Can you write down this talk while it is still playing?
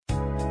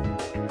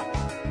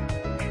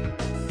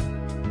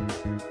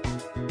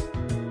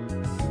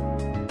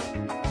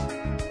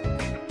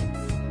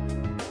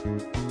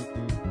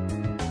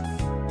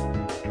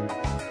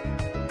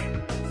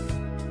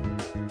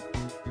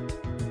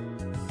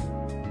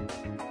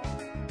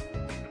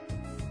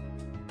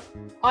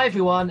Hi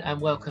everyone,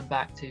 and welcome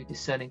back to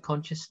Discerning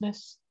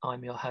Consciousness.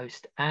 I'm your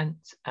host Ant,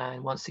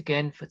 and once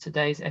again for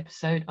today's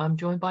episode I'm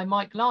joined by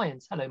Mike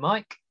Lyons. Hello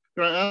Mike.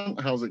 Right, Ant,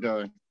 how's it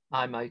going?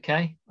 I'm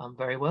okay, I'm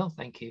very well,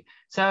 thank you.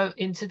 So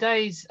in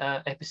today's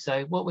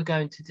episode what we're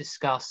going to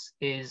discuss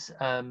is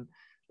the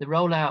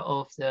rollout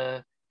of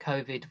the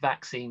COVID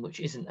vaccine, which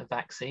isn't a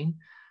vaccine,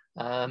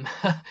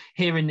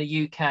 here in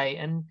the UK,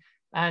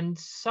 and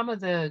some of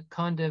the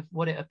kind of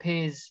what it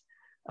appears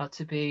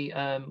to be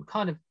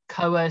kind of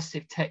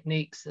coercive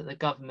techniques that the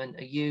government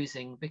are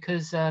using,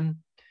 because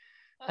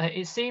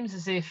it seems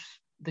as if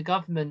the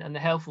government and the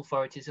health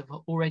authorities have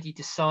already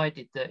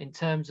decided that in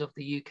terms of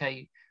the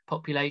UK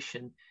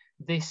population,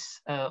 this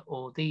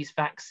or these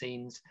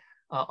vaccines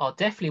are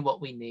definitely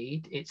what we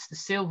need. It's the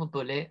silver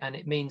bullet, and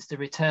it means the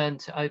return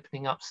to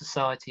opening up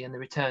society and the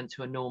return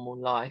to a normal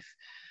life.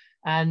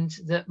 And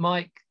that,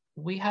 Mike,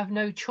 we have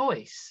no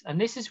choice. And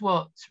this is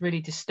what's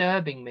really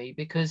disturbing me,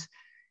 because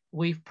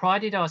we've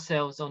prided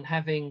ourselves on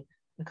having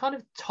a kind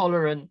of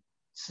tolerant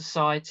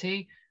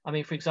society. I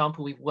mean, for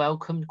example, we've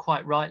welcomed,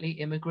 quite rightly,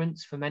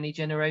 immigrants for many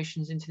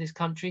generations into this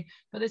country,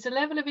 but there's a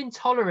level of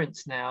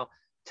intolerance now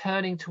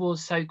turning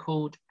towards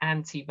so-called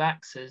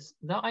anti-vaxxers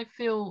that I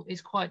feel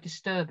is quite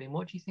disturbing.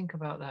 What do you think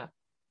about that?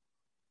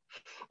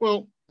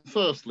 Well,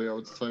 firstly, I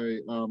would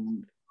say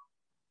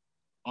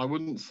I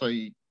wouldn't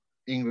say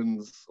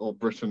England's or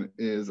Britain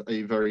is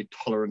a very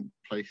tolerant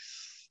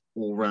place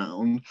all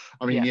round.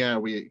 I mean, yeah,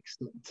 we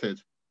accepted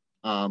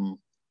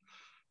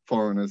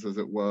foreigners, as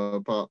it were,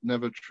 but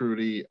never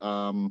truly,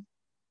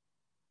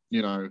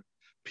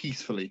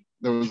 peacefully.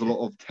 There was a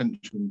lot of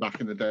tension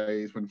back in the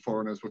days when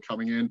foreigners were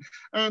coming in,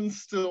 and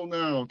still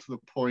now, to the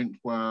point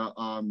where,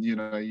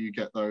 you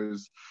get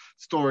those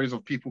stories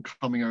of people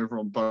coming over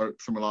on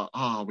boats and we're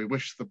like, we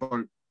wish the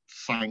boat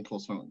sank or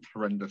something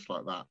horrendous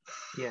like that.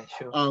 Yeah,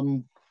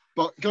 sure.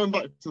 But going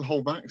back to the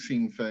whole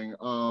vaccine thing,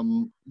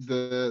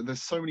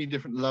 there's so many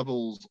different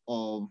levels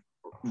of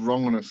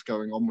wrongness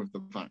going on with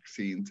the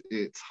vaccines.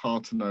 It's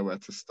hard to know where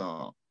to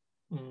start.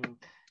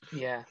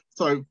 Yeah.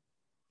 So,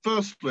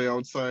 firstly, I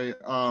would say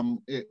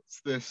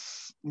it's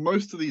this.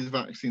 Most of these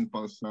vaccines,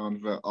 by the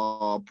sound of it,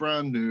 are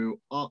brand new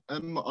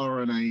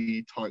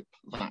mRNA type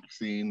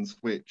vaccines,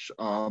 which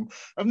have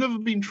never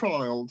been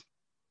trialed,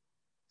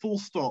 full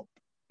stop,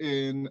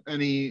 in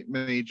any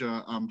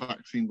major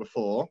vaccine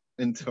before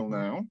until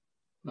now.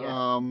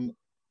 Yeah.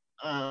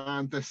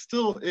 And they're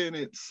still in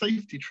its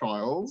safety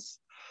trials,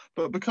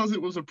 but because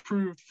it was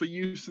approved for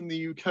use in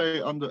the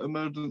UK under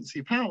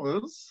emergency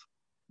powers,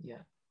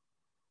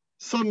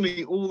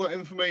 suddenly all that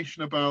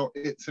information about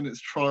it's in its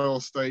trial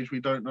stage,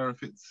 we don't know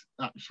if it's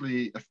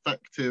actually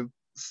effective,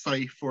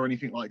 safe, or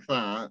anything like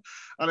that.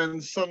 And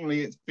then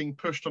suddenly it's being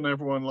pushed on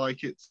everyone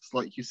like it's,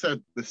 like you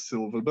said, this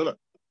silver bullet.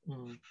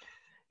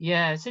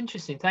 Yeah, it's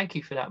interesting. Thank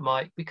you for that,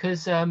 Mike,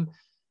 because I'm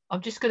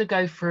just going to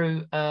go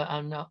through,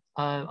 and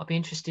I'll be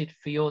interested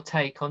for your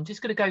take on,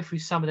 just going to go through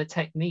some of the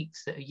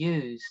techniques that are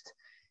used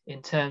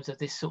in terms of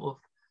this sort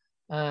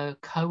of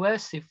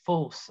coercive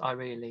force, I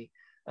really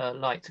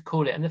like to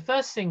call it. And the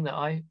first thing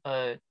that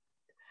the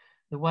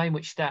way in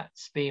which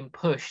that's being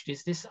pushed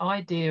is this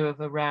idea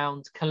of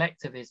around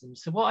collectivism.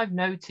 So what I've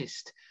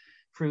noticed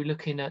through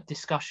looking at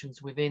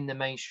discussions within the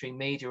mainstream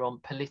media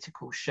on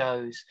political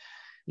shows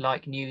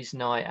like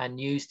Newsnight and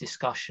news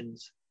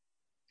discussions,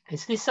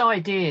 it's this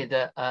idea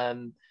that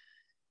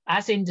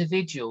as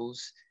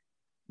individuals,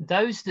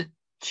 those that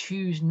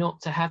choose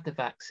not to have the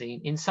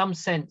vaccine, in some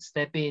sense,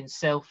 they're being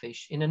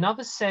selfish. In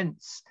another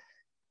sense,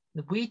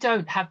 we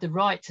don't have the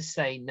right to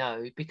say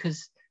no,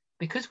 because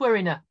we're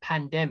in a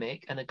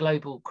pandemic and a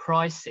global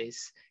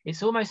crisis.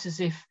 It's almost as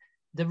if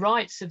the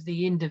rights of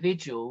the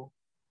individual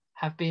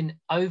have been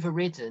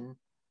overridden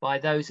by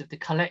those of the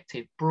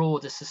collective,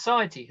 broader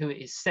society, who, it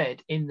is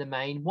said, in the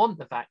main, want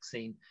the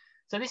vaccine.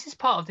 So this is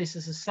part of this,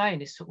 as I say,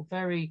 this sort of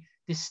very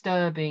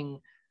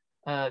disturbing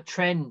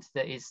trend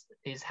that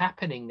is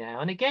happening now.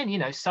 And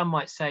again, some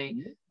might say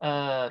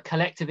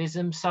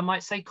collectivism, some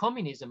might say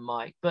communism,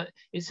 Mike, but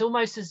it's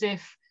almost as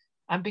if,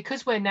 and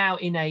because we're now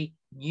in a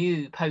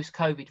new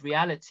post-COVID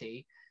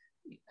reality,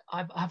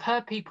 I've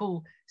heard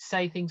people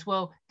say things,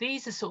 well,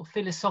 these are sort of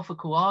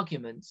philosophical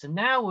arguments, and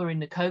now we're in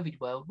the COVID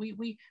world.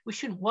 We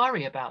shouldn't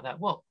worry about that.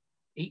 What,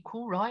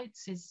 equal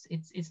rights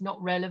is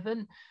not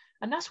relevant?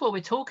 And that's what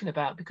we're talking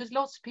about, because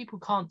lots of people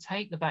can't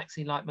take the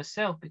vaccine, like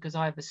myself, because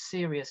I have a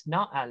serious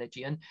nut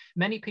allergy, and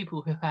many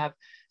people who have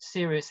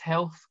serious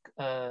health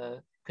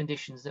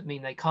conditions that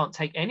mean they can't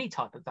take any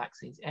type of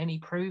vaccines, any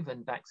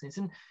proven vaccines.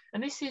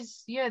 And this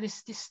is,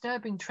 this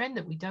disturbing trend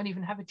that we don't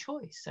even have a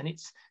choice, and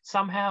it's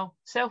somehow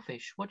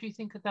selfish. What do you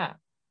think of that?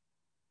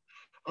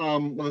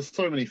 Well, there's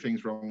so many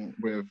things wrong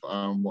with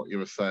what you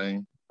were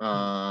saying.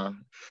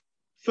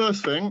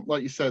 First thing,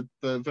 like you said,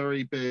 the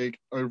very big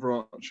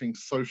overarching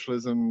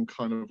socialism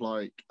kind of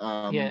like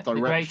direction. The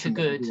greater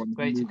good,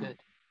 greater good.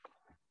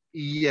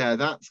 Yeah,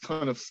 that's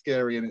kind of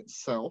scary in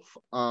itself.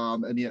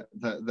 And yet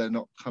they're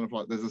not kind of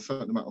like, there's a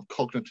certain amount of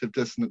cognitive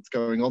dissonance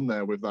going on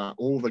there with that.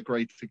 All the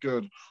greater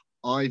good,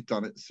 I've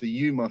done it, so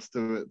you must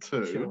do it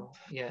too. Sure.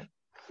 Yeah.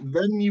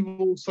 Then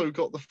you've also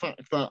got the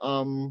fact that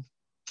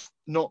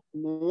not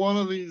one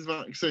of these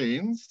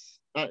vaccines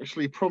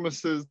actually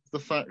promises the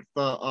fact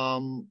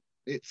that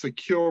it's a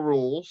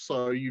cure-all,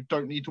 so you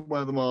don't need to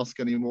wear the mask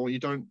anymore. You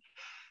don't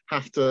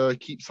have to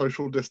keep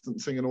social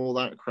distancing and all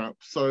that crap.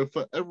 So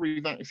for every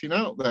vaccine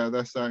out there,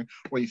 they're saying,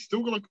 well, you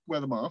still got to wear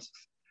the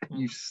masks.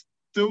 You've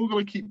still got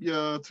to keep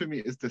your 2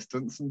 meters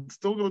distance and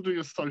still got to do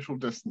your social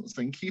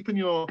distancing, keeping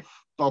your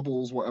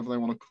bubbles, whatever they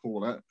want to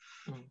call it.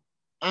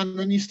 And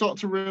then you start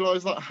to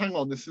realize that, hang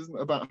on, this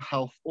isn't about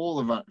health or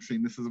the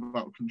vaccine. This is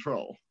about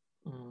control.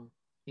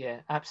 Yeah,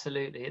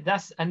 absolutely.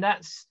 That's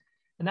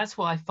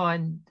what I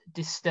find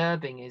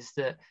disturbing, is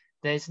that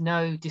there's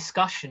no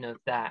discussion of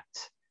that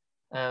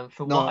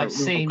from what I've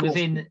seen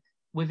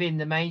within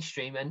the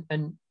mainstream,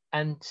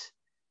 and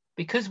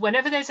because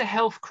whenever there's a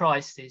health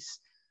crisis,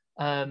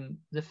 one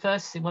of the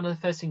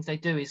first things they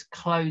do is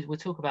close. We'll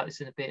talk about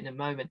this in a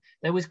moment.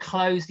 They always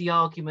close the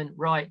argument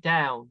right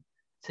down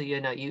to,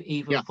 you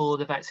either for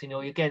the vaccine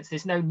or you're against.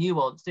 There's no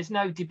nuance. There's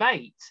no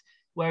debate.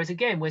 Whereas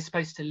again, we're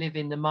supposed to live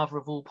in the mother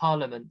of all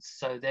parliaments,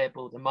 so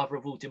therefore the mother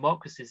of all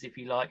democracies, if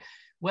you like,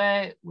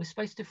 where we're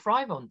supposed to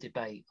thrive on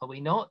debate, are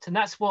we not? And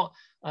that's what,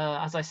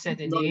 as I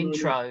said in the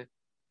intro.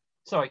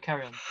 Sorry,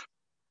 carry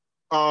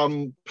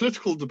on.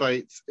 Political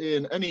debates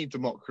in any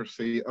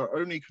democracy are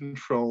only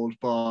controlled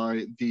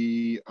by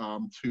the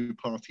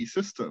two-party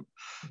system.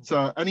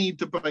 So any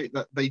debate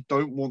that they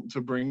don't want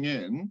to bring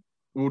in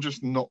will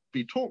just not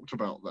be talked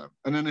about then.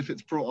 And then if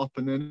it's brought up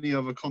in any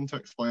other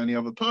context by any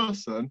other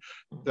person,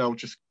 they'll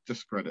just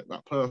discredit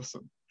that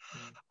person.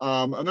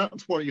 And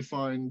that's why you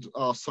find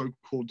our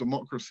so-called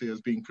democracy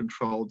has been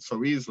controlled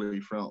so easily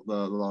throughout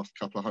the last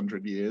couple of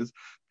 100 years,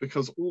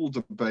 because all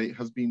debate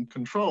has been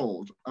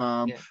controlled.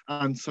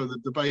 And so the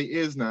debate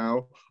is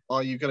now,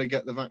 are you going to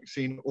get the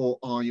vaccine or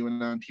are you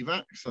an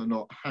anti-vaxxer?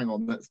 Not, hang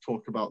on, let's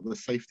talk about the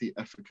safety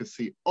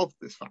efficacy of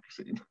this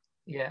vaccine.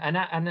 Yeah,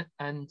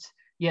 and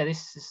yeah,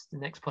 this is the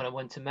next point I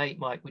want to make,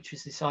 Mike, which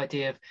is this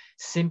idea of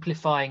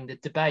simplifying the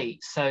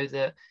debate so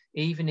that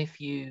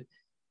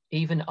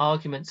even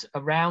arguments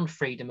around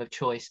freedom of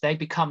choice, they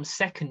become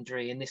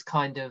secondary in this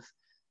kind of,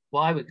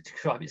 what I would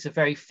describe, it's a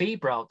very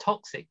febrile,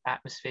 toxic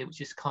atmosphere, which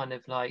is kind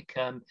of like,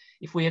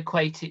 if we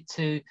equate it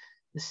to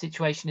the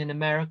situation in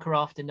America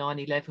after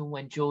 9/11,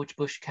 when George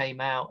Bush came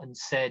out and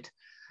said,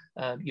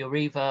 you're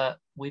either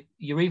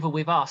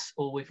with us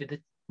or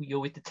you're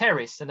with the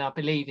terrorists. And I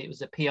believe it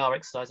was a PR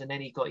exercise. And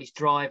then he got his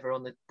driver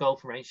on the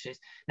golf range, says,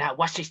 now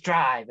watch this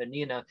drive. And,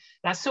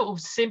 that sort of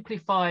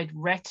simplified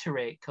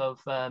rhetoric of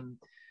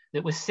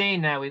that we're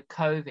seeing now with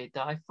COVID,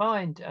 that I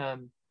find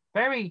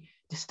very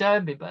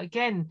disturbing. But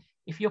again,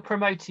 if you're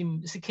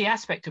promoting, it's a key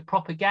aspect of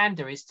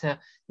propaganda is to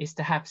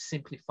have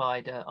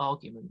simplified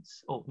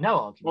arguments or no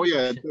arguments. Oh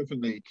yeah,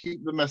 definitely.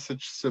 Keep the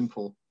message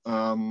simple.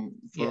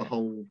 The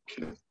whole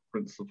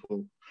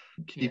principle.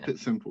 Keep it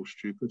simple,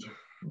 stupid.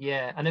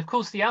 Yeah, and of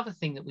course the other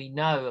thing that we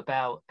know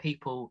about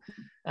people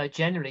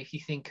generally, if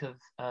you think of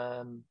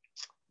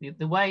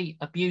the way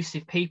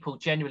abusive people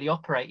generally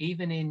operate,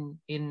 even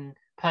in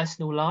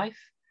personal life,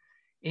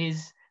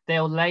 is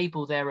they'll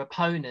label their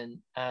opponent,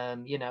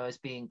 as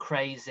being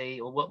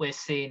crazy, or what we're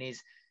seeing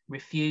is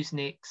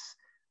refuseniks.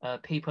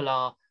 People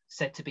are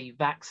said to be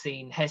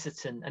vaccine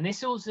hesitant, and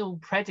this is all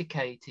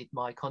predicated,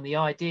 Mike, on the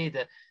idea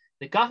that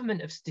the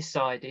government has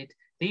decided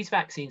these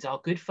vaccines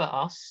are good for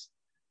us,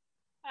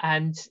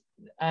 and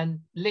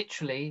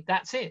literally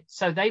that's it.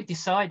 So they've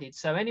decided.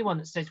 So anyone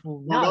that says,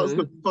 well, no, that's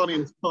the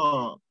funniest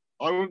part.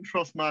 I wouldn't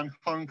trust Man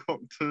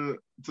Hancock to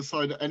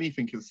decide that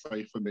anything is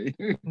safe for me.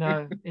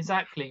 No,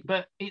 exactly.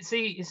 But it's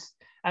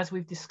as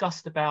we've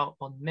discussed about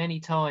on many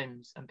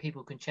times, and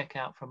people can check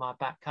out from our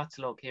back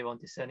catalogue here on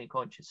Discerning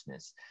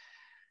Consciousness,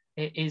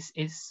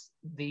 it's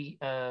the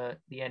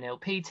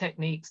NLP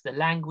techniques, the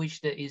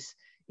language that is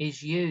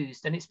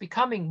used, and it's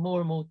becoming more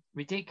and more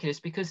ridiculous,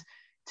 because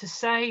to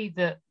say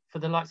that for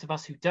the likes of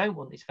us who don't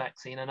want this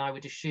vaccine, and I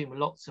would assume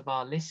lots of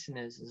our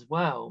listeners as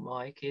well,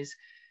 Mike, is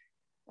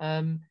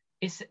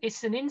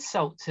it's an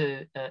insult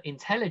to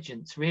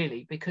intelligence,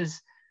 really,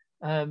 because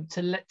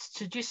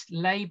to just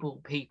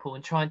label people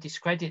and try and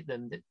discredit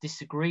them that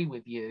disagree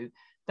with you,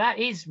 that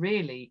is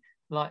really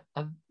like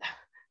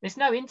there's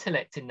no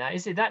intellect in that,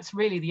 is it? That's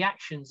really the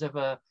actions of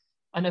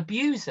an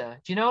abuser.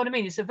 Do you know what I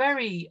mean? It's a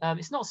very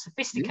it's not a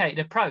sophisticated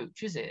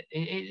approach, is it?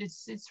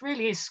 It's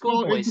really is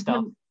schoolboy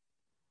stuff.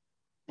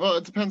 Well,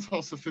 it depends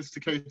how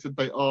sophisticated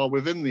they are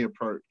within the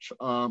approach,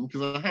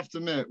 because I have to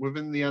admit,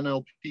 within the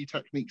NLP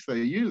techniques they're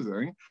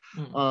using,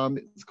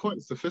 it's quite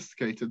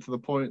sophisticated to the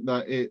point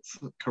that it's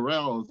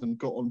corralled and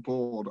got on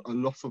board a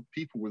lot of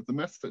people with the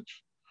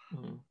message.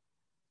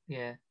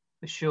 Yeah,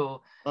 for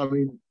sure. I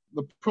mean,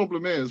 the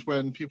problem is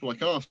when people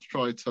like us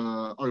try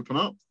to open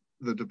up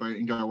the debate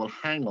and go, well,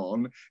 hang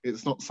on,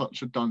 it's not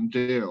such a done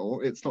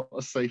deal, it's not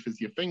as safe as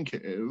you think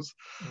it is.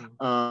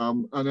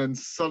 And then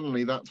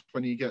suddenly that's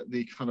when you get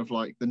the kind of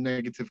like the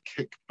negative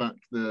kickback,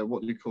 the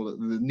what do you call it,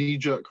 the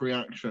knee-jerk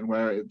reaction,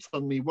 where it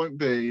suddenly won't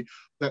be,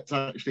 let's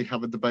actually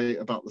have a debate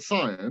about the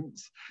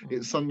science,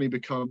 it suddenly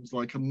becomes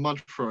like a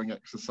mud throwing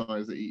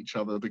exercise at each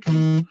other, because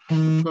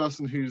the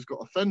person who's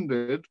got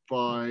offended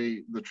by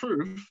the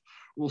truth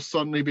will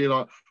suddenly be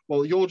like,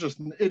 well, you're just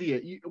an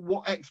idiot.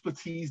 What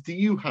expertise do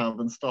you have,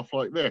 and stuff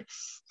like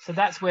this. So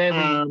that's where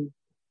we,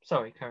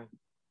 sorry, Karen.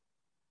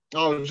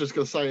 I was just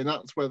going to say, and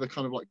that's where the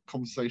kind of like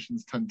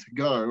conversations tend to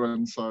go.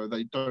 And so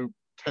they don't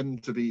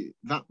tend to be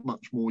that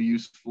much more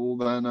useful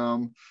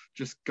than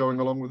just going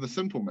along with a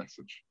simple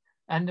message.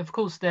 And of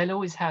course, they'll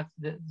always have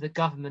the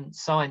government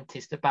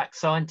scientists, the back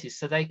scientists,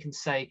 so they can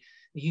say,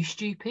 are you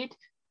stupid?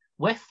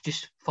 We're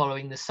just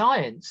following the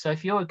science. So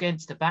if you're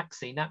against a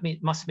vaccine, that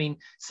must mean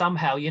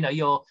somehow, you know,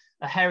 you're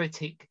a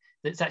heretic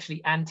that's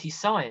actually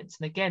anti-science.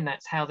 And again,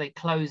 that's how they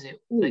close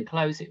it. They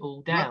close it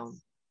all down.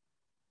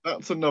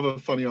 That's another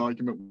funny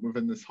argument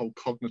within this whole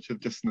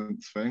cognitive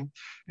dissonance thing,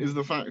 is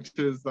the fact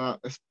is that,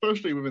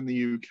 especially within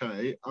the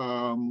UK,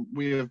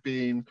 we have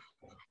been,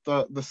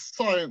 the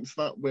science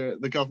that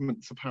the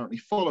government's apparently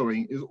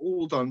following is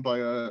all done by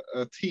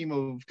a team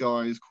of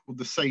guys called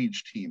the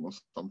SAGE team or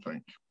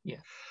something. Yeah.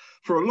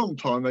 For a long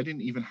time, they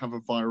didn't even have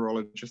a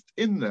virologist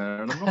in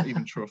there, and I'm not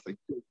even sure if they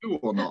do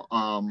or not.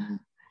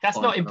 That's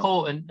not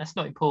important. That's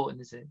not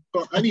important, is it?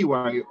 But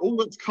anyway, all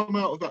that's come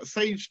out of that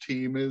SAGE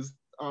team is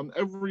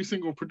every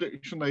single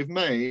prediction they've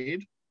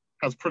made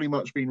has pretty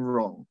much been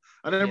wrong.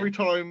 And every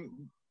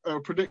time a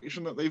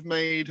prediction that they've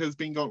made has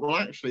been gone, well,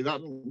 actually,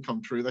 that didn't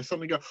come true, they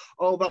suddenly go,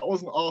 oh, that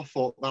wasn't our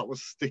fault, that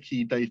was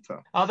sticky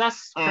data. Oh,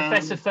 that's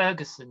Professor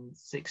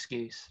Ferguson's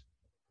excuse.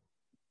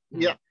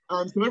 Yeah.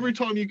 And so every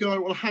time you go,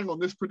 well, hang on,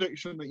 this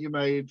prediction that you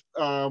made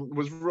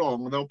was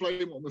wrong, they'll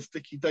blame it on the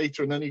sticky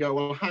data. And then you go,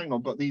 well, hang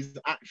on, but these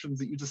actions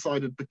that you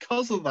decided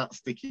because of that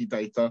sticky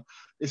data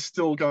is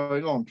still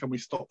going on. Can we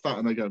stop that?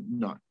 And they go,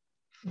 no.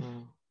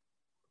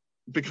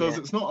 Because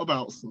it's not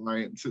about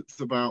science, it's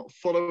about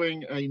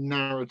following a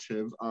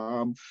narrative,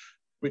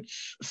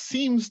 which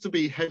seems to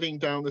be heading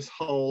down this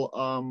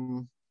whole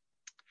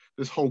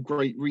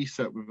great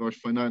reset with a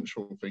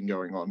financial thing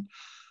going on.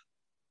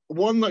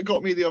 One that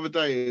got me the other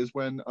day is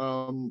when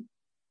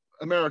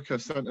America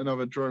sent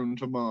another drone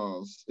to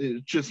Mars.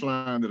 It just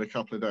landed a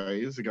couple of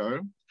days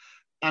ago,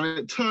 and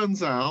it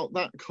turns out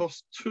that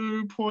cost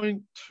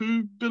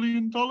 $2.2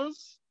 billion.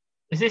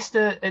 Is this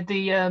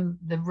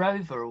the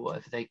rover or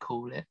whatever they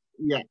call it?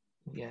 Yeah.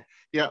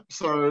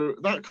 So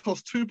that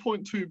cost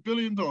 $2.2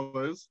 billion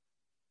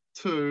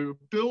to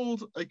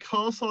build a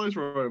car-sized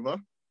rover,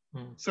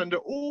 send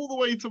it all the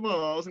way to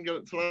Mars, and get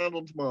it to land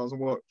onto Mars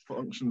and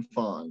function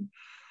fine.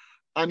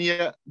 And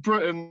yet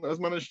Britain has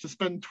managed to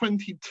spend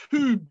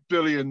 £22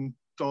 billion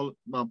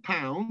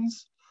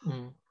pounds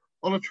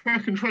on a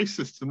track and trace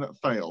system that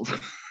failed.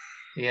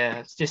 Yeah,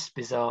 it's just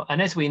bizarre.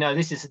 And as we know,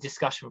 this is a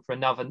discussion for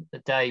another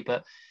day,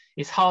 but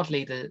it's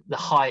hardly the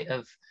height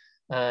of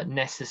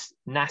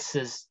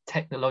NASA's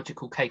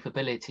technological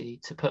capability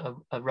to put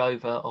a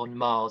rover on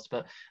Mars.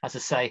 But as I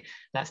say,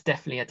 that's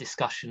definitely a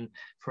discussion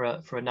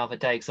for another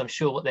day, because I'm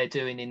sure what they're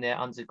doing in their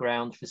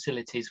underground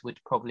facilities would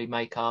probably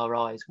make our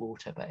eyes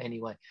water. But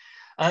anyway,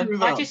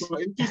 it's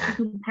just a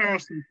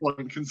comparison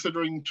point,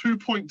 considering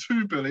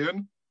 2.2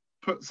 billion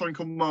put something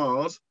on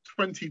Mars,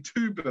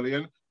 22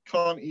 billion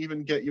can't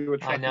even get you a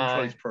track and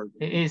trace program.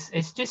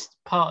 It's just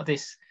part of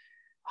this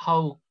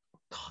whole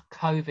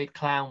COVID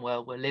clown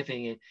world we're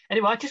living in.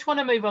 Anyway, I just want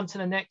to move on to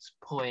the next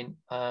point,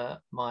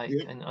 Mike,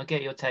 and I'll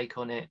get your take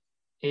on it.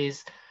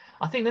 Is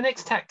I think the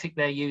next tactic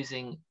they're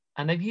using,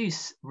 and they've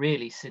used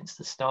really since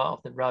the start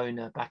of the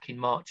Rona back in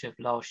March of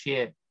last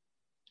year,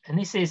 and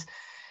this is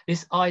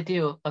this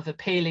idea of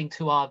appealing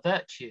to our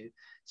virtue.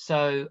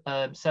 So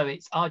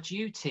it's our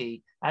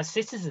duty as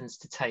citizens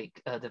to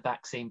take the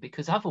vaccine,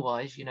 because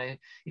otherwise, you know,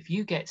 if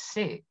you get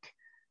sick,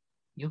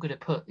 you're going to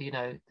put, you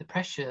know, the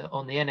pressure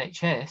on the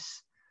NHS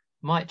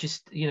might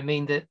just, you know,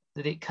 mean that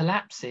it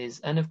collapses.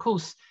 And of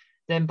course,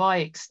 then by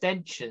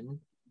extension,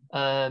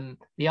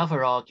 the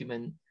other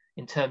argument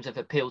in terms of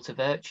appeal to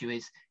virtue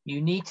is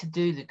you need to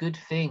do the good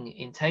thing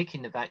in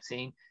taking the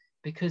vaccine,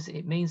 because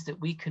it means that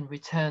we can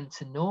return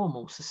to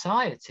normal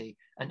society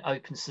and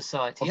open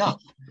society up.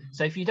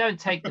 So if you don't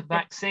take the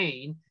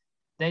vaccine,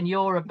 then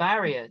you're a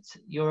barrier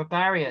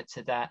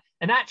to that.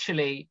 And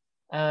actually,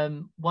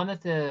 one of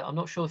the, I'm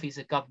not sure if he's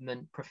a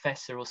government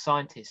professor or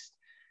scientist,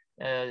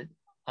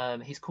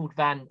 he's called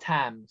Van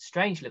Tam,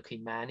 strange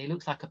looking man. He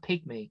looks like a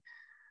pygmy.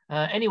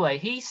 Anyway,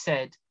 he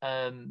said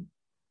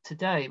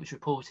today, it was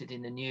reported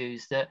in the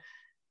news, that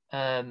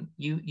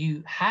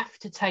you have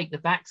to take the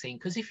vaccine,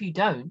 because if you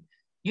don't,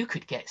 you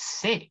could get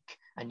sick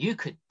and you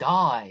could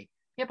die.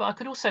 Yeah, but I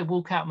could also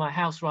walk out my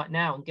house right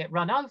now and get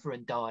run over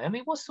and die. I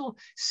mean, what's sort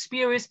of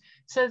spurious?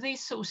 So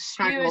these sort of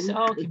spurious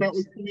arguments. If that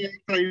was 28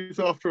 days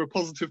after a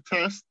positive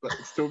test, that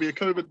would still be a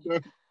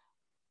COVID.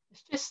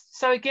 It's just,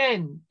 so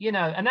again, you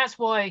know, and that's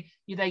why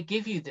they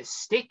give you the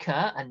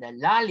sticker and the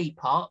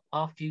lollipop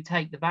after you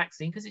take the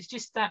vaccine, because it's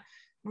just that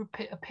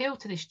appeal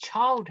to this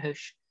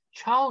childish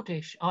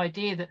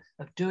idea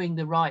of doing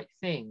the right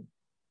thing.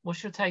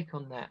 What's your take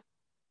on that?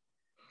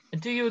 And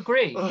do you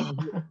agree?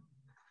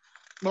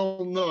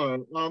 Well,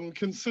 no.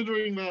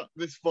 Considering that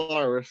this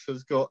virus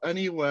has got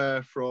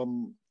anywhere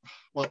from,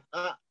 well,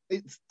 at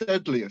its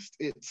deadliest,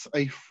 it's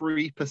a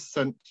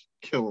 3%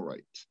 kill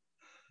rate.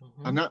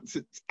 Mm-hmm. And that's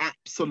its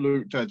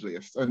absolute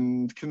deadliest.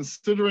 And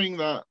considering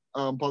that,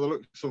 by the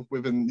looks of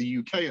within the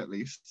UK at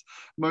least,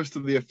 most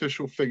of the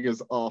official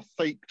figures are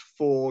faked,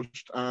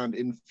 forged, and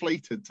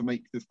inflated to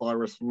make this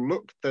virus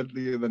look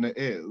deadlier than it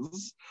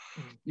is,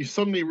 you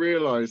suddenly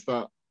realise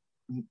that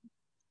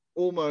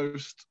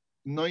almost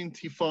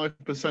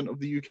 95% of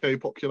the UK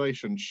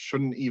population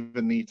shouldn't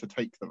even need to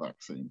take the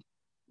vaccine.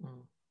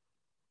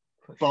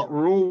 But Sure.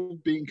 we're all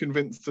being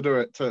convinced to do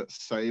it to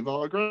save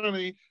our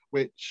granny,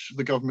 which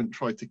the government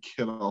tried to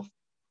kill off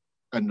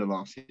end of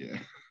last year.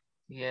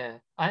 Yeah.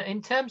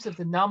 In terms of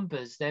the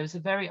numbers, there was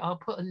I'll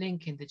put a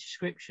link in the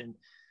description.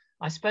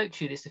 I spoke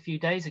to you this a few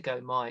days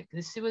ago, Mike.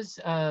 This was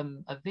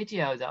a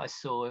video that I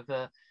saw of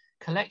a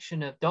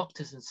collection of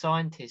doctors and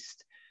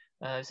scientists.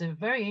 It's a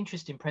very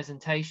interesting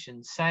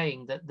presentation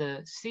saying that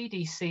the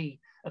CDC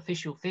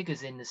official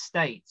figures in the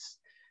States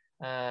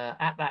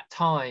at that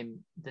time,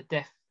 the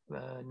death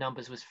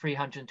numbers was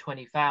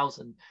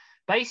 320,000.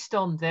 Based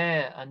on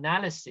their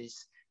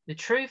analysis, the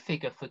true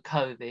figure for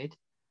COVID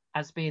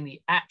as being the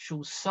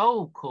actual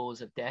sole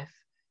cause of death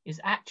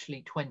is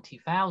actually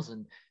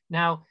 20,000.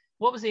 Now,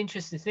 what was the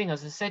interesting thing,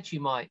 as I said to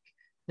you, Mike,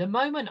 the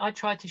moment I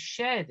tried to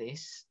share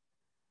this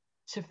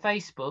to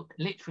Facebook,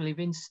 literally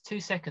within 2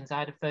 seconds, I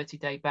had a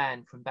 30-day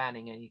ban from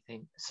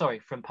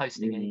from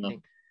posting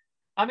anything.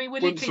 I mean,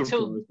 we're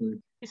literally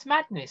it's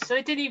madness. So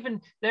they didn't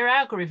even, their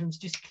algorithms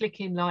just click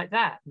in like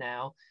that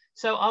now.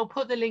 So I'll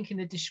put the link in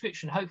the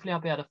description. Hopefully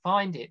I'll be able to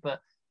find it. But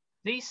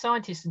these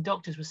scientists and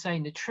doctors were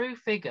saying the true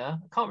figure,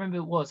 I can't remember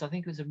who it was, I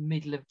think it was the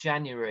middle of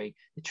January,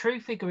 the true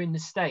figure in the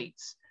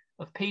States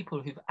of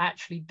people who've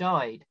actually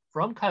died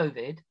from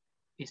COVID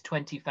is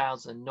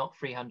 20,000, not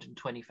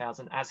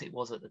 320,000 as it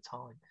was at the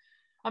time.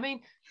 I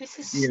mean, this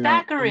is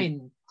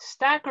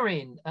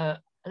staggering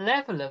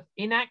level of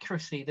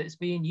inaccuracy that's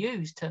being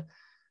used to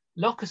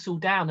lock us all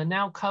down and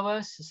now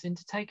coerce us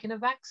into taking a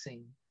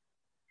vaccine.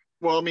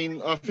 Well, I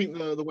mean, I think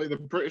the way the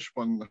British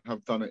one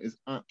have done it is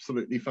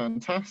absolutely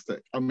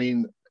fantastic. I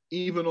mean,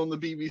 even on the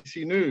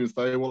BBC News,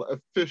 they will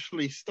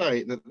officially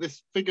state that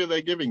this figure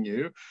they're giving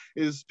you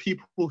is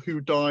people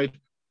who died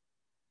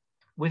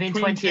within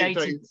 28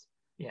 days.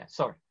 Yeah,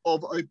 sorry.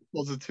 Of a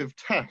positive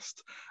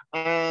test.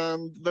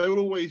 And they will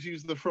always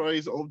use the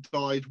phrase of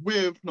died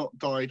with, not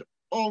died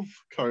of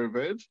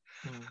COVID.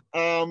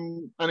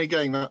 And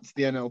again, that's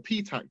the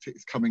NLP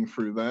tactics coming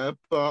through there.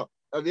 But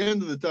at the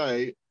end of the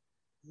day,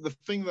 the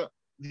thing that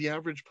the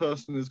average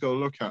person is going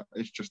to look at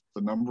is just the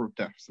number of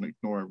deaths and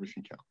ignore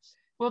everything else.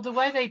 Well, the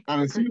way they...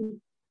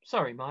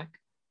 Sorry, Mike.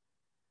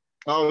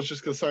 I was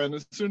just going to say, and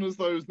as soon as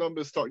those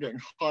numbers start getting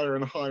higher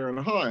and higher and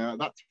higher,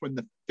 that's when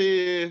the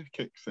fear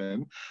kicks in.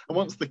 And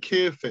once the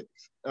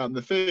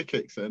fear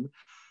kicks in,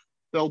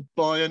 they'll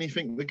buy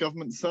anything the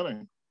government's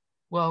selling.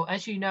 Well,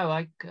 as you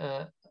know,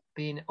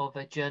 being of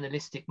a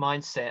journalistic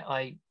mindset,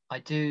 I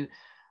do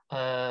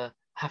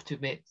have to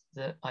admit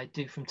that I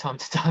do from time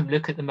to time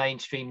look at the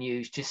mainstream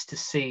news just to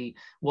see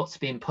what's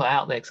being put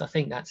out there, because I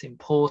think that's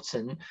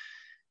important.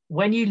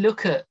 When you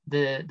look at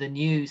the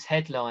news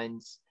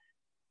headlines,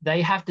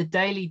 they have the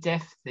daily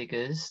death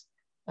figures,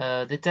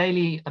 the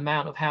daily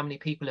amount of how many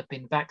people have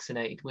been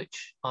vaccinated,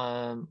 which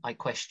I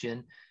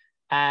question,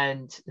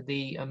 and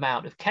the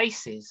amount of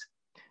cases,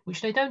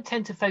 which they don't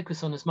tend to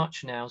focus on as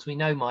much now, as we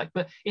know, Mike.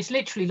 But it's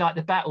literally like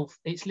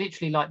it's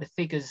literally like the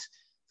figures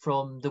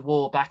from the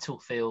war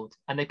battlefield,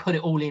 and they put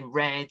it all in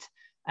red,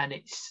 and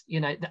it's,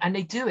 and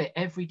they do it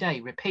every day,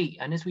 repeat.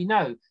 And as we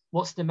know,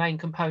 what's the main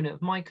component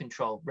of mind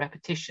control?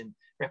 Repetition,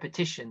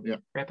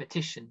 repetition,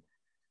 repetition.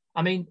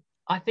 I mean,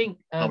 I think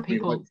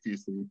people...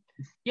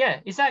 Yeah,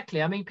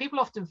 exactly. I mean, people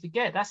often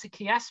forget that's a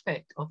key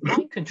aspect of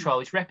mind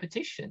control is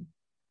repetition.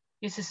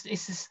 It's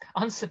as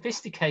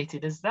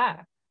unsophisticated as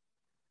that.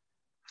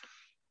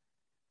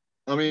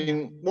 I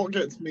mean, what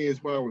gets me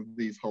as well with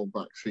these whole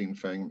vaccine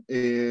thing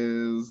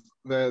is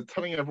they're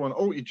telling everyone,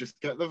 oh, you just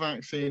get the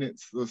vaccine,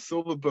 it's the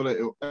silver bullet,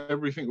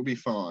 everything will be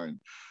fine.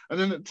 And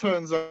then it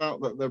turns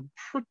out that they're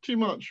pretty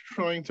much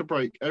trying to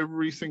break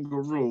every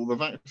single rule the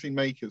vaccine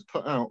makers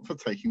put out for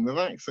taking the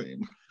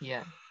vaccine.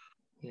 Yeah.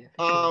 Yeah,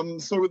 sure.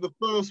 So with the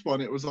first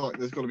one, it was like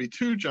there's got to be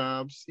 2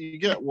 jabs, you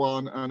get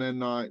one, and then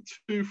like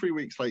 2-3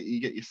 weeks later, you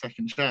get your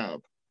second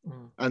jab.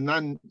 And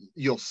then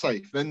you're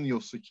safe, then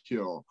you're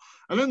secure.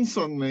 And then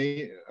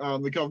suddenly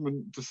the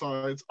government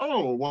decides,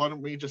 oh, why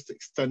don't we just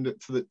extend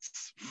it to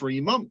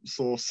 3 months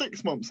or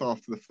 6 months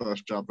after the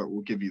first jab that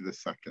will give you the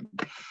second,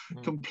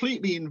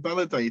 completely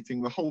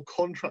invalidating the whole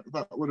contract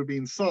that would have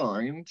been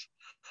signed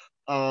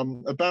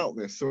about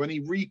this. So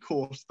any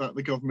recourse that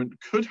the government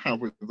could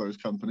have with those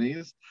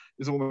companies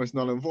is almost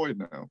null and void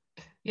now.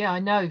 Yeah, I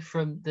know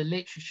from the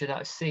literature that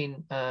I've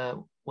seen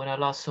when I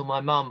last saw my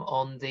mum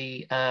on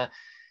the...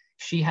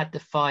 she had the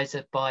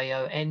Pfizer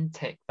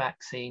BioNTech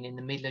vaccine in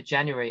the middle of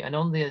January. And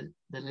on the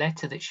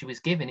letter that she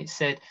was given, it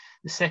said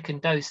the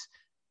second dose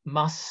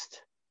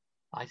must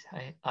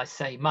I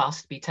say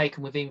must be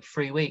taken within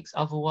 3 weeks.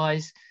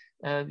 Otherwise,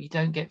 you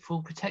don't get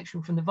full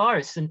protection from the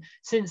virus. And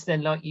since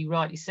then, like you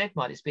rightly said,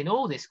 Mike, there's been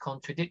all this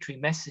contradictory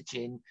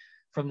messaging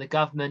from the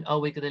government. Oh,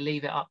 we're going to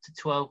leave it up to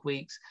 12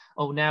 weeks.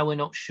 Oh, now we're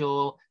not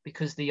sure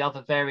because the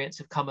other variants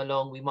have come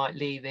along. We might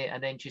leave it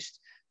and then just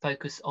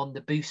focus on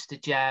the booster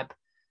jab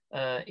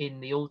in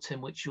the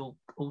autumn, which will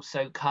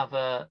also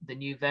cover the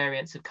new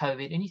variants of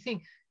COVID. And you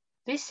think,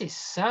 this is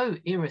so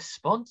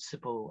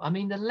irresponsible. I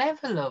mean, the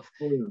level of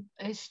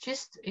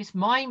it's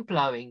mind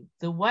blowing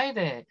the way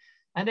they're.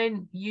 And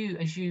then you,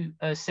 as you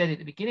said at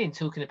the beginning,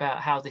 talking about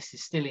how this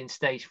is still in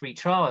stage 3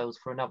 trials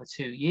for another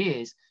 2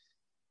 years.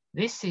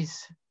 This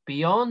is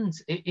beyond.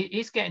 It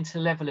is getting to the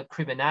level of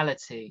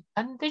criminality,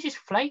 and they're just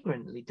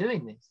flagrantly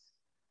doing this.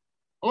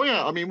 Oh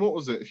yeah, I mean, what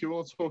was it? If you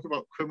want to talk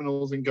about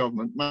criminals in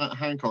government, Matt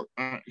Hancock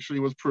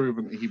actually was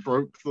proven that he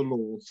broke the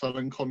law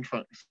selling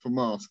contracts for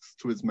masks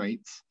to his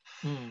mates.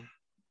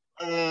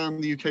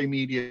 And the UK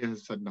media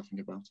has said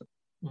nothing about it.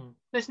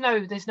 There's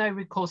no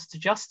recourse to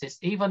justice,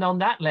 even on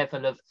that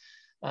level of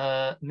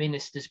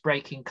ministers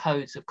breaking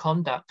codes of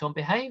conduct on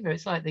behaviour.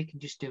 It's like they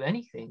can just do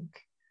anything.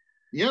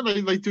 Yeah,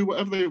 they do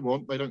whatever they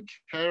want. They don't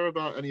care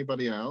about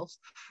anybody else.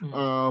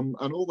 And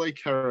all they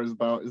care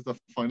about is the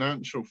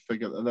financial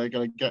figure that they're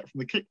going to get from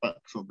the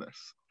kickbacks of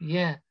this.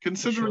 Yeah.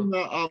 Considering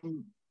that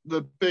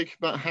the big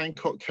Matt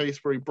Hancock case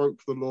where he broke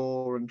the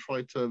law and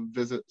tried to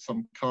visit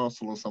some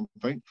castle or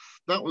something,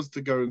 that was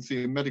to go and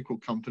see a medical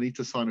company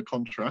to sign a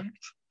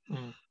contract.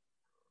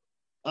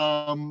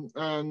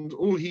 And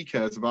all he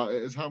cares about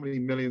is how many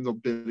millions or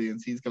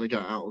billions he's going to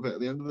get out of it at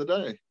the end of the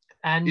day.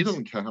 And he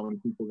doesn't care how many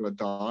people are going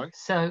to die.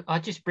 So I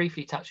just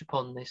briefly touch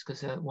upon this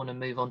because I want to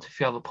move on to a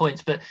few other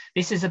points. But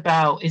this is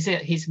about, is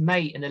it his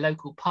mate in a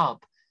local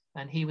pub?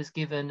 And he was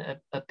given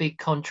a big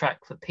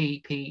contract for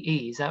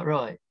PPE. Is that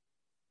right?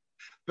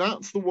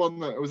 That's the one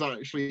that was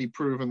actually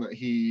proven that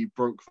he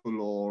broke the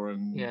law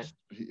and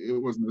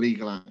it was an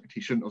illegal act.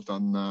 He shouldn't have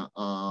done that.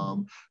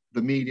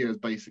 The media has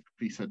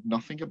basically said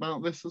nothing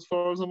about this as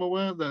far as I'm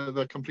aware.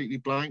 They're completely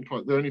blank.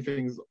 Like the only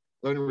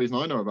reason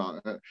I know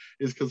about it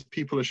is because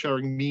people are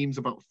sharing memes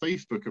about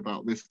Facebook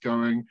about this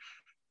going,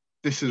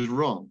 this is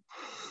wrong.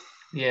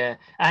 Yeah.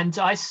 And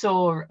I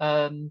saw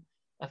a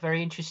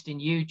very interesting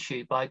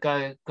YouTube by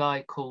a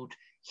guy called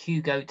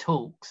Hugo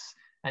Talks.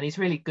 And he's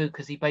really good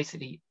because he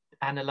basically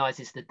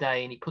analyzes the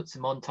day and he puts a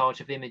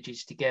montage of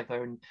images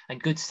together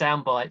and good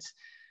sound bites.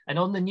 And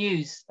on the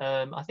news,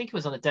 I think it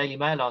was on a Daily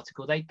Mail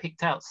article, they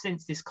picked out,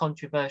 since this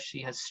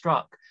controversy has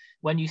struck,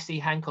 when you see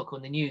Hancock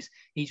on the news,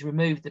 he's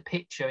removed the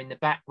picture in the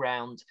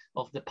background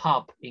of the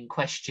pub in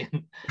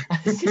question.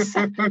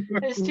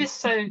 It's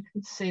just so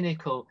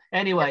cynical.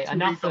 Anyway,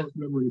 enough of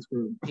these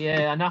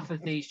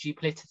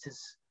duplicitous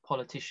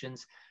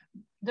politicians.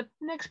 The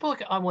next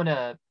point I want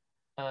to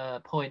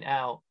point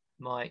out,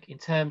 Mike, in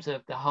terms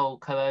of the whole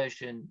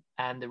coercion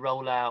and the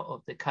rollout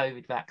of the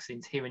COVID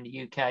vaccines here in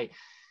the UK,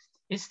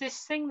 it's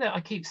this thing that I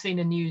keep seeing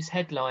in news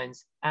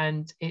headlines,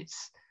 and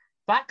it's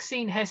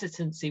vaccine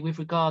hesitancy with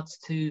regards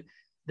to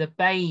the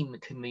BAME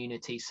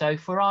community. So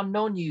for our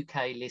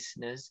non-UK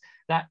listeners,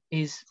 that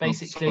is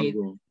basically,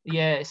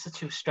 it's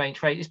such a strange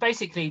phrase. It's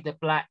basically the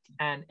Black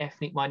and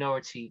ethnic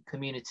minority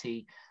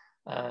community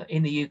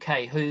in the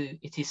UK, who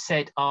it is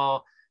said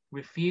are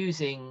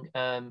refusing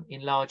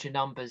in larger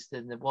numbers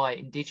than the white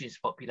indigenous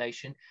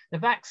population the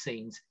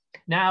vaccines.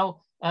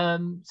 Now,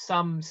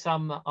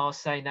 some are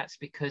saying that's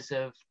because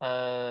of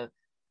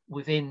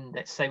within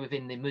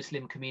the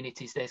Muslim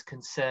communities, there's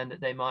concern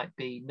that there might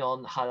be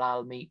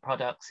non-halal meat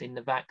products in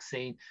the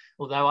vaccine,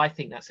 although I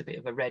think that's a bit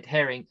of a red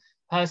herring.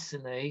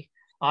 Personally,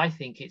 I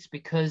think it's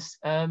because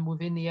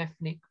within the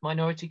ethnic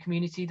minority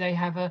community, they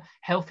have a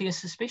healthier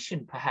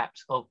suspicion,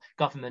 perhaps, of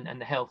government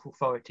and the health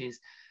authorities.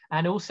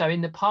 And also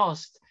in the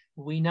past,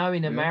 we know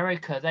in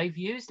America, they've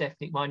used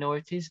ethnic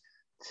minorities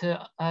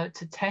to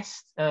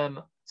test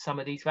some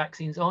of these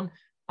vaccines on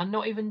and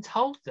not even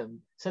told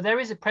them. So there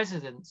is a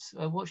precedence.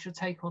 What's your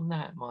take on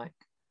that, Mike?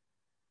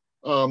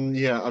 I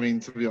mean,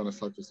 to be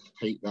honest, I just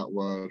hate that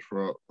word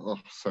for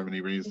so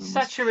many reasons. It's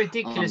such a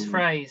ridiculous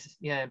phrase.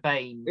 Yeah,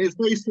 BAME. It's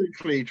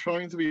basically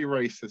trying to be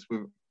racist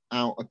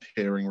without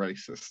appearing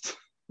racist.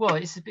 Well,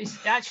 it's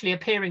actually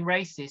appearing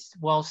racist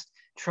whilst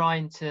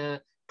trying to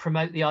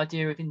promote the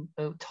idea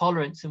of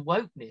tolerance and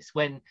wokeness,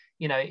 when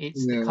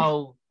it's the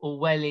cold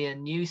Orwellian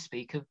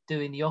newspeak of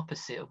doing the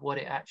opposite of what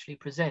it actually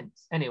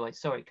presents. Anyway,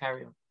 sorry,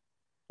 carry on.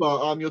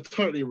 But you're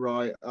totally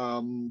right.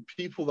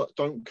 People that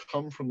don't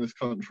come from this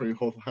country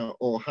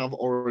or have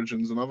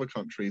origins in other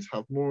countries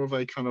have more of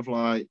a kind of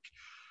like,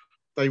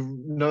 they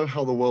know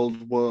how the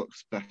world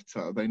works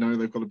better. They know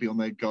they've got to be on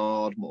their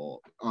guard more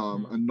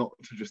and not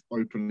to just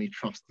openly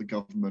trust the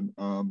government.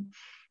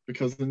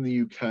 Because in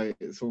the UK,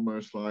 it's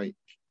almost like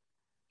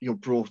you're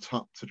brought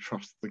up to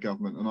trust the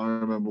government. And I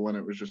remember when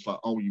it was just like,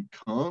 oh, you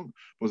can't,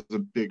 was a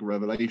big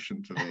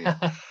revelation to me.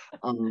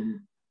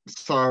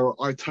 So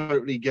I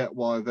totally get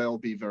why they'll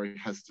be very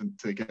hesitant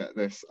to get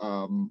this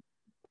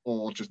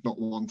or just not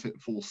want it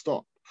full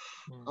stop.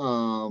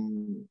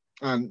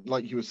 And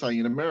like you were saying,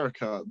 in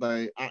America,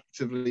 they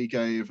actively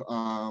gave,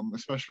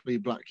 especially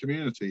Black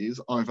communities,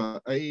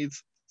 either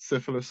AIDS,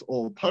 syphilis,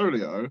 or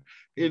polio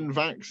in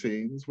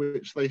vaccines,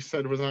 which they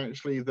said was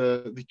actually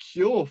the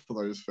cure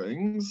for those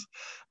things.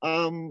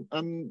 And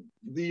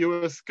the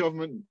US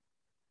government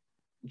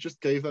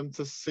just gave them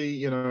to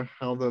see,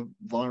 how the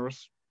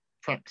virus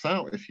tracks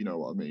out, if you know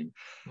what I mean.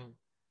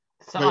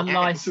 So They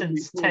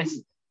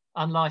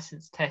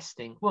unlicensed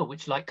testing. Well,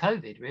 which like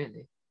COVID,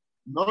 really.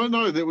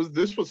 No,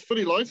 this was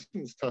fully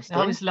licensed testing.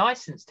 Oh, it's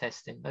licensed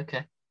testing.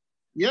 Okay.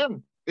 Yeah,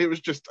 it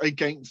was just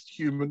against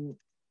human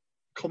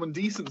common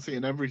decency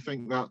and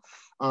everything that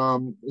a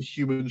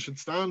human should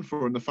stand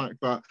for, and the fact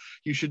that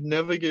you should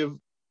never give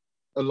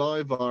a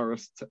live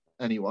virus to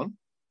anyone.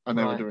 And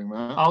they were doing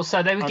that. Oh,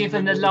 so they were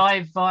given the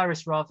live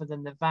virus rather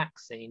than the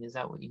vaccine. Is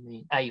that what you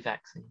mean? A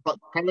vaccine. But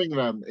telling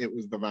them it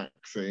was the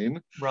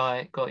vaccine.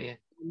 Right, got you.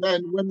 And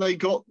then when they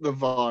got the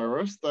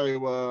virus, they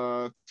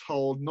were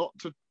told not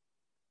to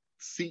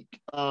seek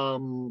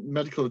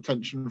medical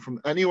attention from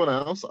anyone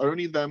else,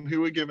 only them who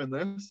were given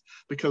this,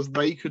 because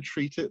they could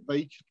treat it,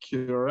 they could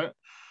cure it.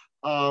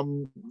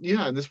 And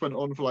this went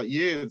on for like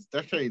years,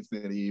 decades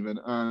nearly even,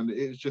 and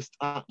it's just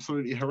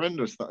absolutely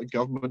horrendous that a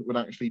government would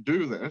actually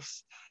do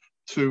this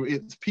to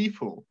its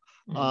people.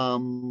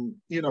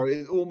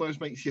 It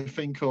almost makes you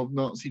think of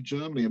Nazi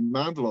Germany and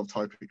Mandelov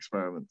type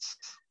experiments.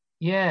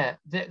 Yeah,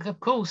 of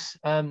course,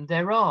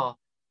 there are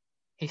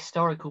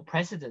historical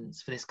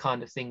precedents for this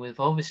kind of thing, with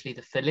obviously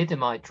the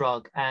thalidomide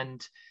drug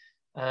and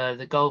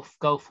the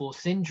Gulf War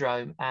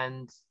syndrome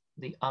and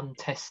the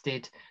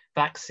untested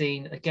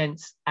vaccine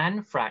against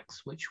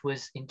anthrax, which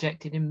was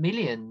injected in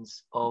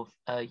millions of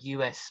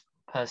US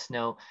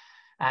personnel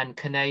and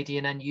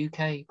Canadian and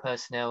UK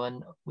personnel.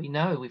 And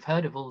we've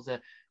heard of all the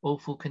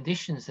awful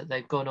conditions that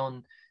they've gone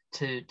on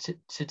to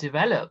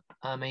develop.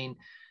 I mean,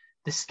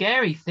 the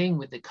scary thing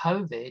with the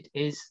COVID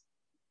is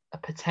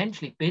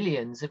potentially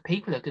billions of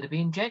people are going to be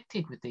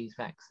injected with these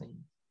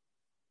vaccines.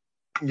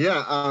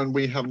 Yeah, and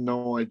we have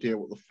no idea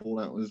what the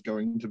fallout is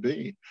going to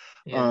be.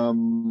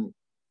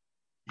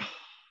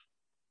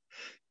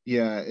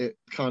 It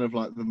kind of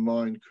like the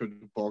mind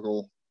could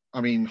boggle.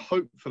 I mean,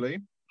 hopefully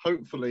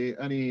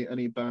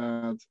any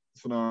bad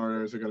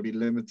scenarios are going to be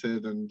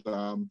limited, and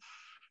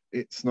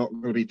it's not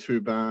going to be too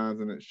bad,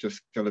 and it's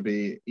just going to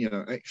be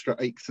extra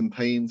aches and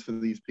pains for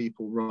these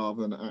people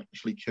rather than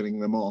actually killing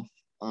them off.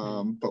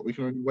 But we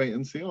can only wait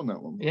and see on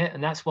that one. Yeah,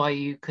 and that's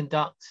why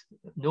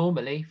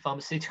normally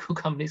pharmaceutical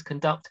companies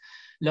conduct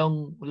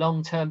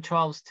long-term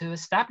trials to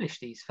establish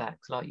these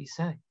facts, like you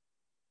say.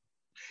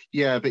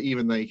 Yeah, but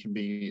even they can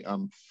be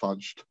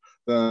fudged.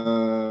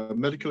 The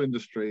medical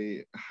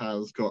industry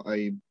has got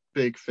a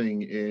big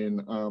thing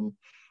in,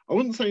 I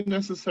wouldn't say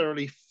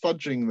necessarily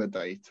fudging the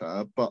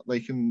data, but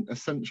they can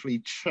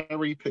essentially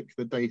cherry pick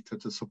the data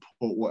to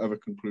support whatever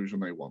conclusion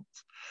they want.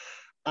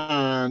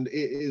 And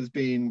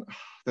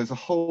there's a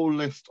whole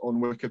list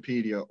on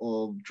Wikipedia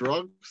of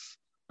drugs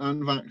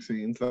and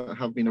vaccines that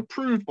have been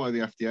approved by the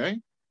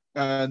FDA,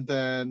 and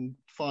then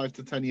 5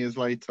 to 10 years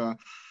later,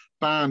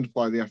 banned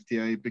by the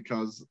FDA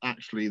because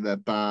actually they're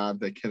bad,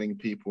 they're killing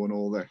people and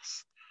all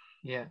this.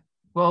 Yeah.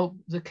 Well,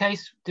 the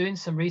case, doing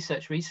some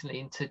research recently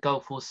into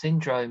Gulf War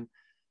syndrome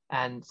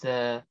and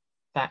the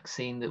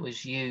vaccine that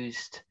was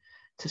used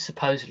to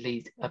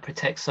supposedly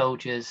protect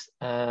soldiers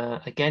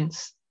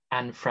against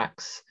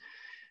anthrax.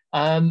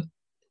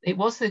 It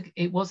was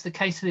the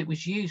case that it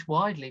was used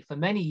widely for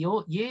many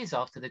years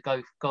after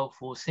the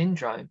Gulf War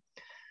syndrome.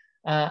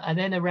 And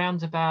then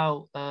around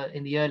about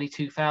in the early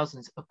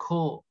 2000s,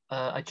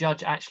 a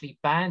judge actually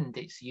banned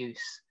its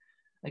use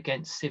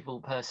against civil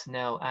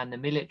personnel and the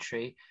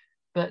military.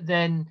 But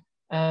then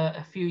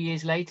a few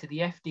years later, the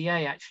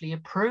FDA actually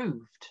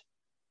approved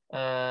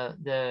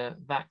the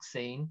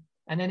vaccine,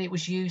 and then it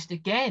was used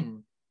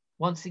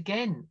once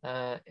again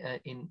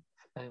in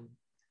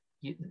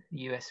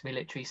US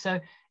military.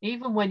 So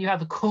even when you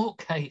have a court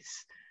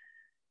case,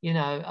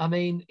 I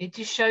mean, it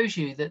just shows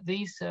you that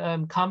these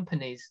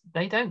companies,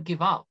 they don't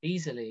give up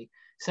easily.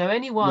 So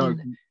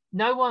anyone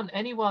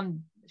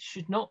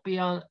should not be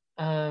on,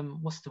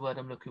 what's the word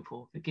I'm looking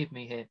for? Forgive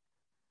me here.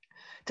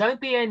 Don't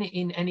be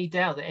in any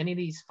doubt that any of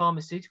these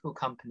pharmaceutical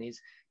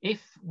companies,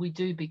 if we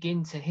do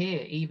begin to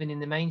hear, even in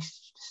the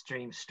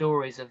mainstream,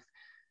 stories of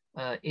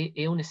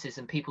illnesses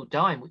and people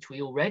dying, which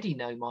we already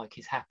know, Mike,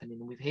 is happening,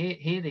 and we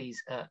hear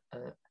these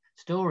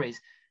stories,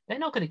 they're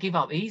not going to give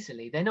up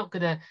easily. They're not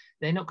going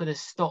to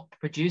stop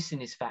producing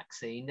this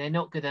vaccine. They're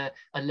not going to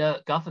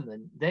alert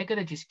government. They're going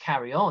to just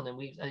carry on.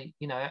 And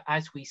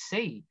as we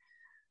see,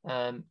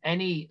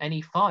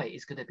 any fight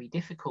is going to be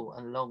difficult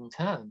and long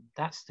term.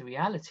 That's the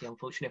reality,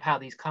 unfortunately, of how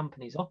these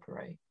companies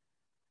operate.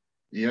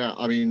 Yeah,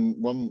 I mean,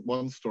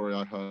 one story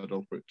I heard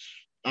of,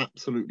 which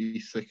absolutely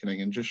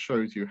sickening and just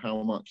shows you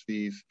how much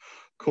these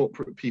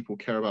corporate people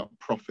care about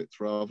profits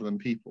rather than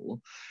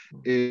people,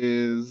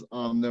 is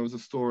there was a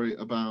story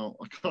about,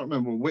 I can't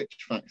remember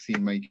which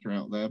vaccine maker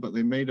out there, but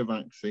they made a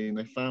vaccine.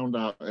 They found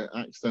out it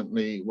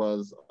accidentally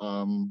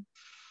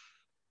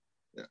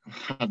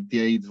had the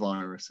AIDS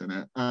virus in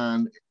it,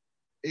 and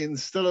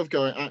instead of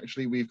going,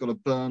 actually, we've got to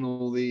burn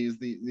all these,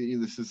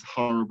 this is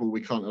horrible,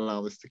 we can't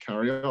allow this to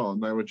carry on,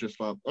 they were just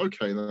like,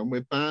 okay, then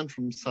we're banned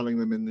from selling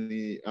them in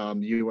the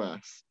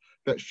US.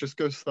 Let's just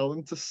go sell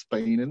them to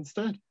Spain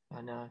instead.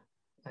 I know,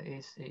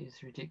 it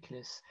is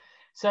ridiculous.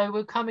 So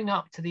we're coming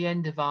up to the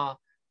end of our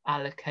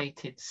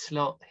allocated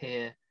slot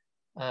here,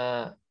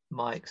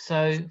 Mike.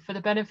 So for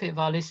the benefit of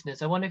our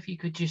listeners, I wonder if you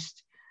could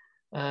just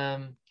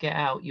get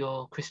out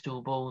your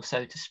crystal ball,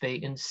 so to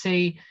speak, and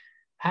see,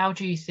 how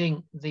do you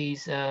think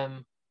these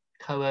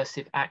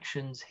coercive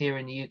actions here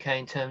in the UK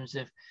in terms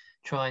of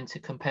trying to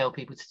compel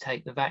people to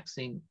take the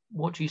vaccine,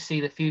 what do you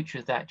see the future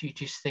of that? Do you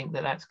just think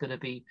that that's going to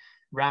be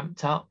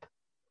ramped up?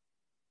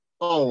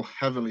 Oh,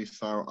 heavily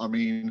so. I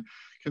mean,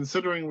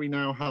 considering we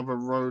now have a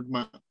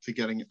roadmap to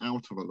getting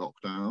out of a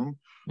lockdown,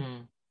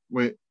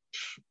 which,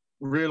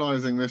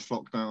 realizing this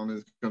lockdown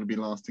is going to be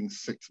lasting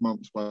 6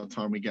 months by the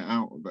time we get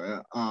out of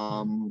it,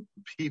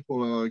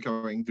 people are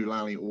going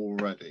doolally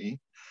already.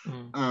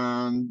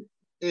 And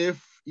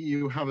if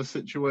you have a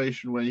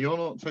situation where you're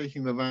not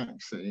taking the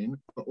vaccine,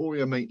 but all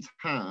your mates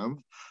have,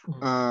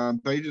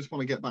 they just want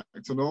to get back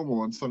to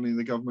normal, and suddenly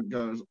the government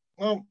goes,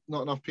 well,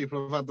 not enough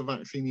people have had the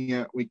vaccine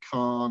yet, we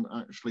can't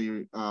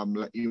actually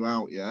let you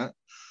out yet.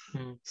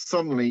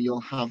 Suddenly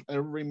you'll have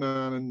every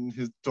man and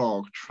his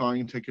dog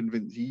trying to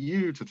convince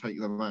you to take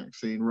the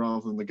vaccine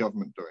rather than the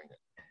government doing it.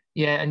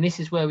 Yeah, and this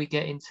is where we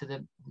get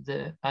into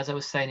the as I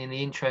was saying in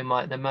the intro,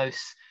 Mike, the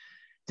most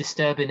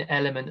disturbing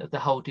element of the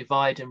whole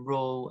divide and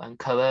rule and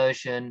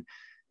coercion,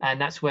 and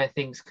that's where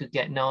things could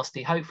get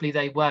nasty. Hopefully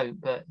they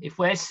won't, but if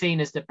we're seen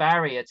as the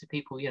barrier to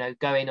people,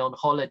 going on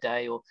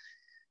holiday or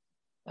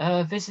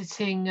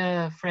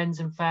visiting friends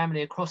and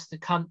family across the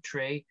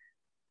country,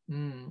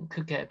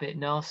 could get a bit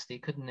nasty,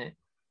 couldn't it?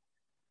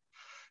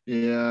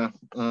 Yeah,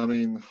 I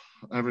mean,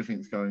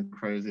 everything's going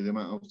crazy. The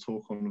amount of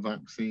talk on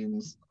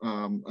vaccines,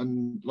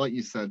 and like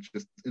you said,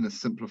 just in a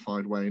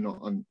simplified way,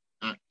 not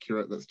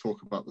accurate. Let's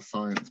talk about the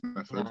science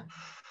method.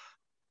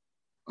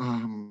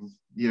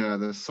 Yeah,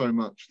 there's so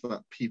much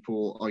that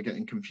people are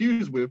getting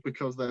confused with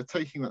because they're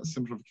taking that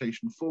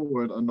simplification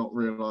forward and not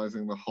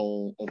realizing the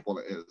whole of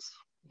what it is.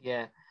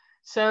 Yeah.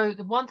 So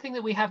the one thing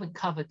that we haven't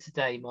covered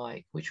today,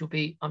 Mike, which will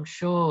be, I'm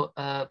sure,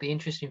 be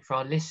interesting for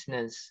our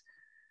listeners,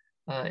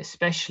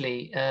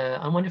 especially,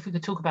 I wonder if we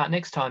could talk about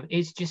next time,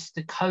 is just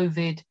the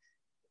COVID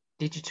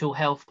digital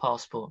health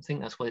passport. I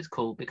think that's what it's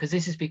called, because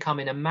this is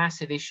becoming a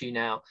massive issue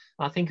now.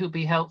 I think it would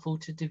be helpful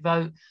to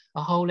devote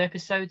a whole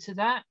episode to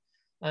that,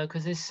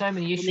 because there's so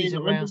many issues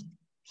around.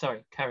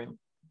 Sorry, carry on.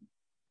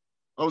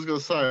 I was going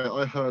to say,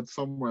 I heard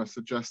somewhere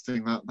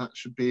suggesting that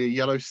should be a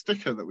yellow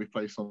sticker that we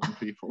place on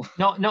people.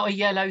 Not a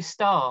yellow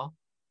star.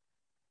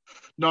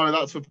 No,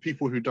 that's for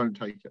people who don't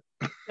take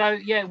it. So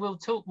yeah, we'll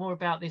talk more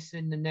about this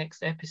in the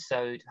next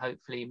episode,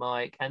 hopefully,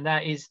 Mike. And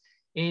that is,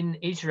 in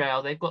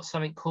Israel, they've got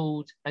something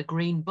called a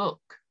green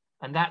book,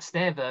 and that's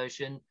their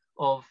version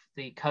of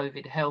the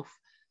COVID health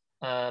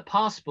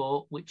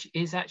passport, which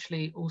is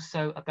actually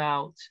also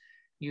about,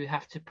 you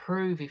have to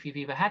prove if you've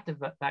either had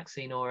the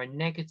vaccine or a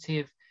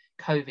negative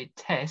COVID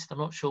test, I'm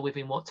not sure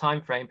within what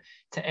time frame,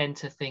 to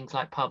enter things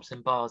like pubs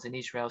and bars in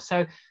Israel.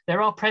 So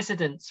there are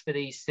precedents for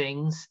these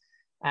things,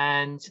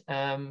 and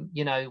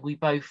we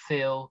both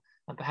feel,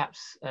 and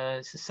perhaps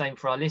it's the same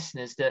for our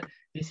listeners, that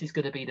this is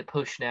going to be the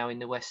push now in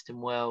the Western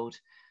world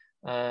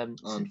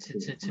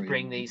to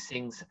bring these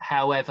things.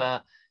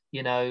 However,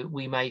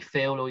 we may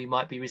feel, or we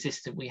might be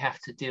resistant, we have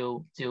to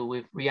deal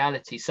with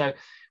reality. So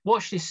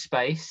watch this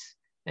space.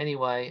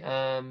 Anyway,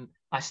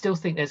 I still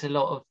think there's a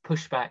lot of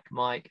pushback,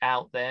 Mike,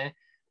 out there.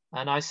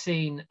 And I've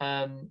seen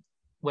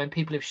when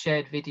people have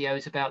shared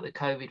videos about the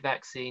COVID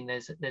vaccine,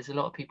 there's a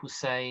lot of people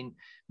saying,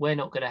 we're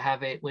not going to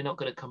have it, we're not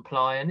going to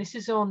comply. And this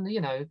is on,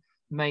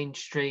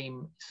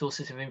 mainstream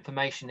sources of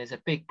information. There's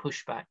a big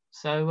pushback.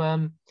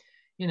 So,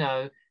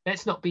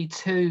 let's not be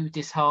too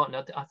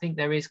disheartened. I think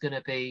there is going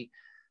to be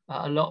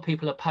a lot of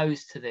people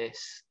opposed to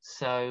this.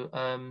 So,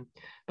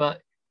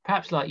 but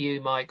perhaps like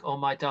you, Mike, on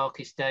my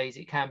darkest days,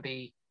 it can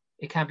be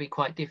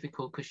quite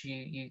difficult, because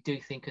you do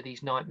think of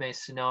these nightmare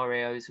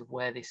scenarios of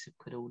where this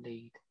could all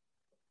lead.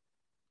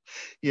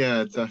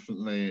 Yeah,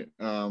 definitely.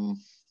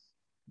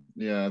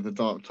 The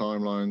dark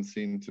timelines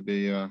seem to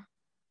be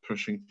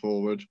pushing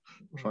forward,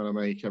 trying to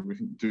make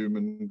everything doom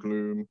and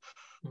gloom.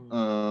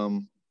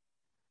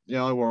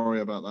 I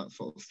worry about that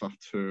sort of stuff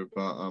too,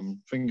 but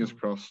fingers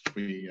crossed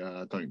we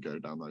don't go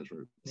down those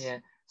routes. Yeah.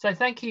 So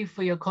thank you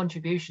for your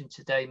contribution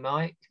today,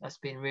 Mike. That's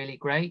been really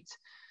great.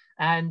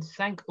 And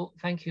thank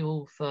you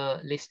all for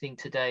listening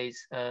to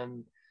today's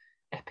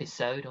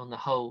episode on the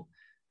whole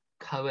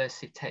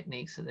coercive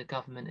techniques that the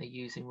government are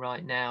using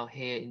right now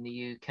here in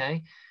the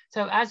UK.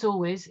 So as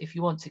always, if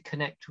you want to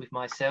connect with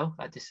myself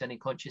at Discerning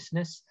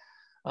Consciousness,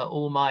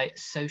 all my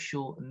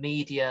social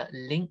media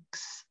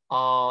links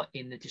are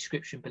in the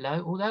description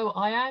below, although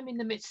I am in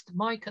the midst,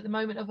 Mike, at the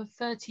moment of a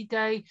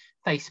 30-day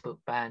Facebook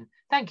ban.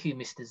 Thank you,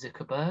 Mr.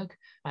 Zuckerberg,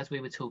 as we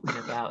were talking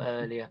about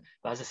earlier.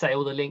 But as I say,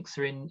 all the links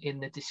are in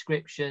the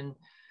description,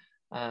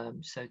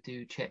 so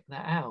do check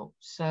that out.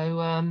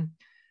 So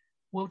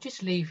we'll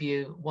just leave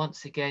you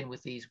once again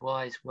with these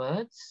wise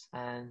words,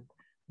 and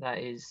that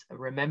is,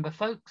 remember,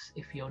 folks,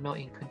 if you're not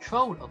in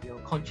control of your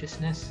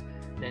consciousness,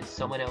 then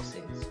someone else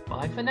is.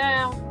 Bye for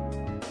now.